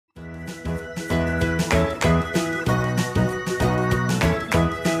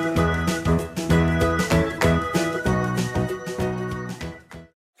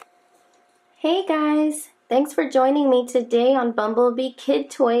Hey guys, thanks for joining me today on Bumblebee Kid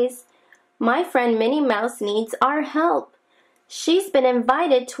Toys. My friend Minnie Mouse needs our help. She's been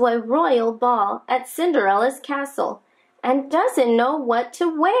invited to a royal ball at Cinderella's castle and doesn't know what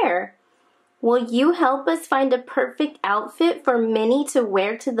to wear. Will you help us find a perfect outfit for Minnie to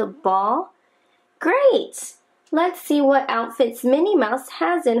wear to the ball? Great! Let's see what outfits Minnie Mouse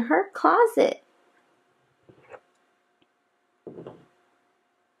has in her closet.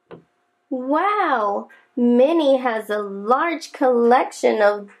 Wow! Minnie has a large collection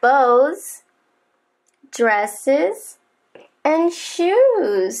of bows, dresses, and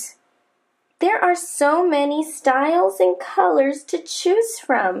shoes. There are so many styles and colors to choose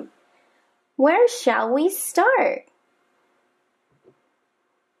from. Where shall we start?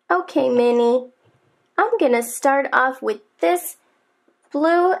 Okay, Minnie. I'm gonna start off with this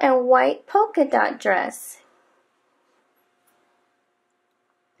blue and white polka dot dress.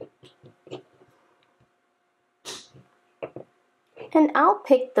 And I'll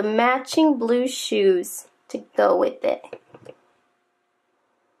pick the matching blue shoes to go with it.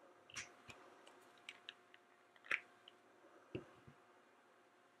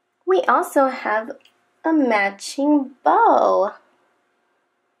 We also have a matching bow.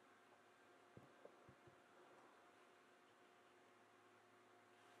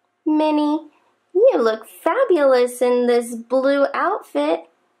 Minnie, you look fabulous in this blue outfit.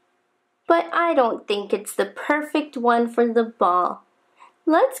 But I don't think it's the perfect one for the ball.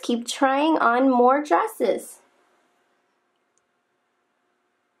 Let's keep trying on more dresses.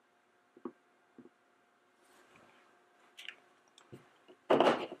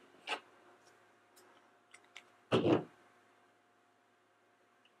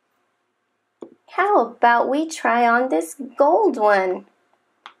 How about we try on this gold one?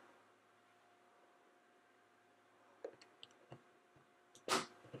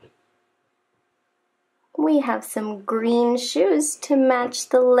 We have some green shoes to match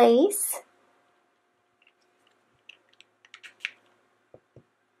the lace.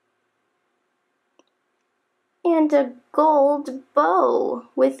 And a gold bow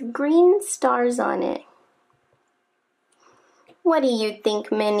with green stars on it. What do you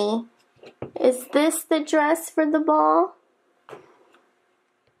think, Minnie? Is this the dress for the ball?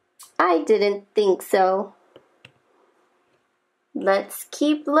 I didn't think so. Let's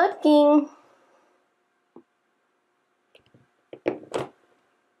keep looking.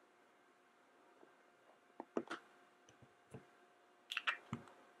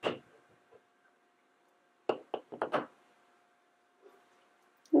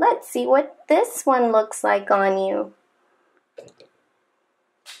 Let's see what this one looks like on you.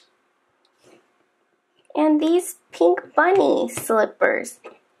 And these pink bunny slippers.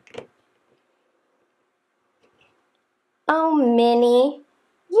 Oh, Minnie,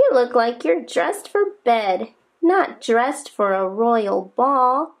 you look like you're dressed for bed, not dressed for a royal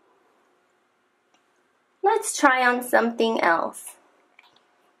ball. Let's try on something else.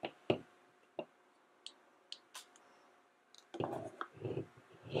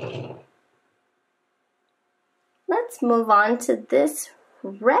 Let's move on to this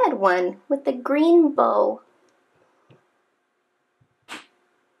red one with the green bow.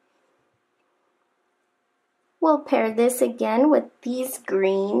 We'll pair this again with these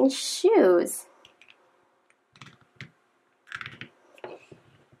green shoes.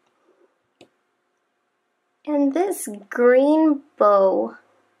 And this green bow.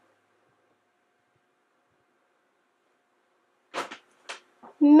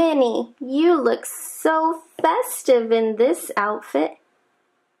 Minnie, you look so festive in this outfit.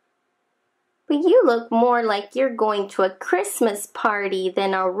 But you look more like you're going to a Christmas party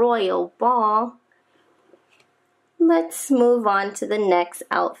than a royal ball. Let's move on to the next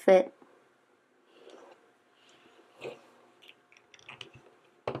outfit.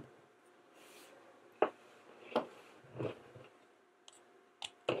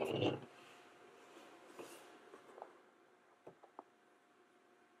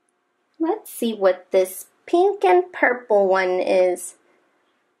 Let's see what this pink and purple one is.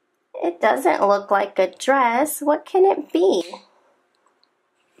 It doesn't look like a dress. What can it be?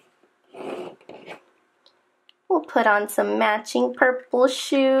 We'll put on some matching purple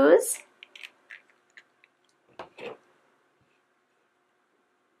shoes.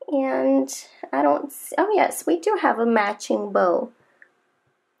 And oh yes, we do have a matching bow.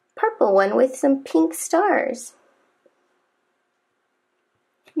 Purple one with some pink stars.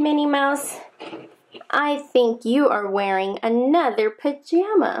 Minnie Mouse, I think you are wearing another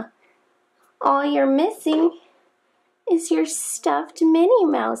pajama. All you're missing is your stuffed Minnie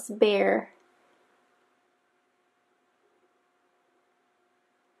Mouse bear.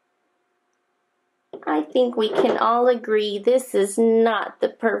 I think we can all agree this is not the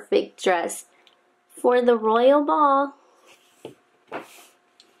perfect dress for the royal ball.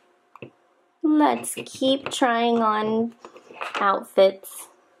 Let's keep trying on outfits.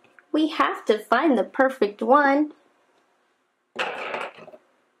 We have to find the perfect one.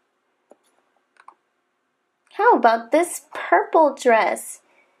 How about this purple dress?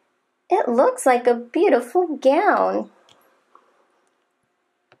 It looks like a beautiful gown.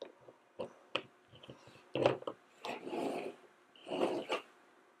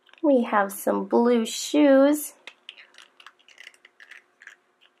 We have some blue shoes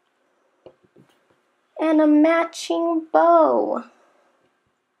and a matching bow.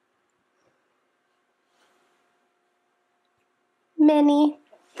 Minnie,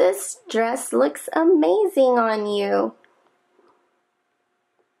 this dress looks amazing on you.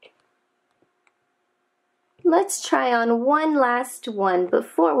 Let's try on one last one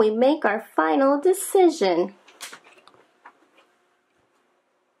before we make our final decision.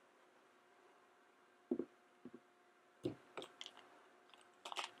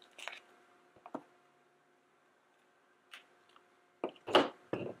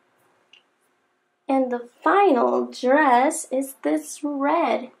 And the final dress is this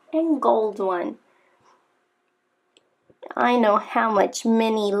red and gold one. I know how much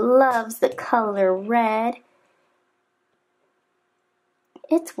Minnie loves the color red.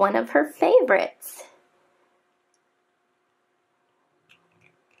 It's one of her favorites.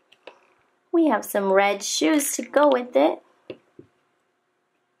 We have some red shoes to go with it.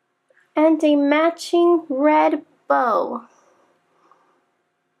 And a matching red bow.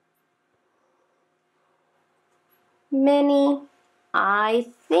 Minnie, I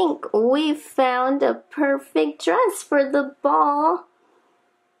think we've found a perfect dress for the ball.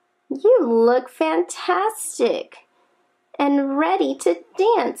 You look fantastic and ready to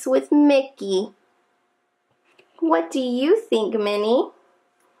dance with Mickey. What do you think, Minnie?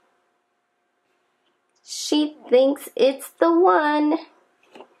 She thinks it's the one.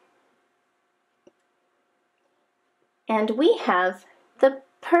 And we have the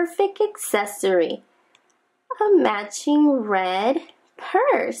perfect accessory, a matching red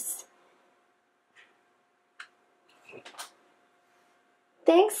purse.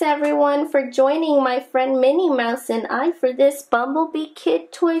 Thanks everyone for joining my friend Minnie Mouse and I for this Bumblebee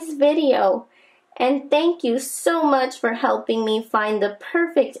Kid Toys video. And thank you so much for helping me find the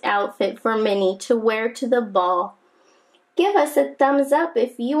perfect outfit for Minnie to wear to the ball. Give us a thumbs up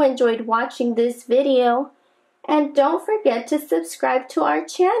if you enjoyed watching this video. And don't forget to subscribe to our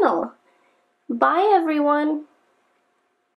channel. Bye everyone!